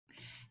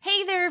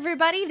Hey there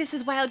everybody, this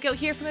is Wild Goat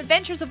here from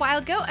Adventures of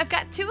Wild Goat. I've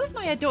got two of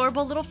my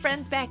adorable little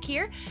friends back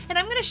here, and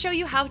I'm going to show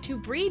you how to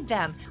breed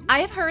them. I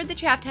have heard that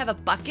you have to have a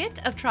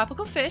bucket of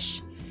tropical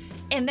fish,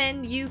 and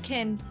then you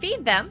can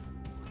feed them,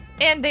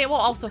 and they will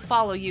also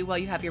follow you while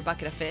you have your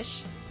bucket of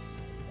fish.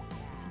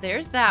 So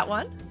there's that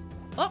one.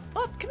 Oh,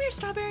 come here,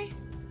 Strawberry.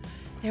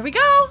 There we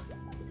go.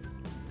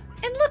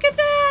 And look at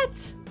that.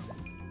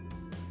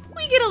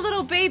 We get a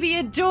little baby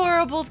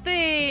adorable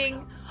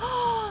thing.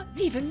 Oh,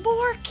 it's even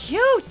more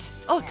cute.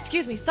 Oh,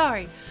 excuse me,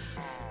 sorry.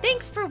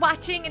 Thanks for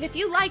watching, and if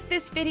you like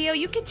this video,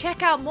 you can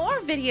check out more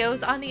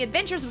videos on the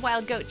Adventures of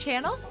Wild Goat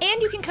channel,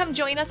 and you can come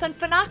join us on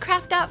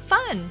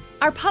FNACraft.fun,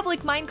 our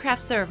public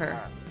Minecraft server.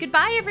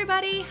 Goodbye,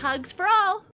 everybody. Hugs for all.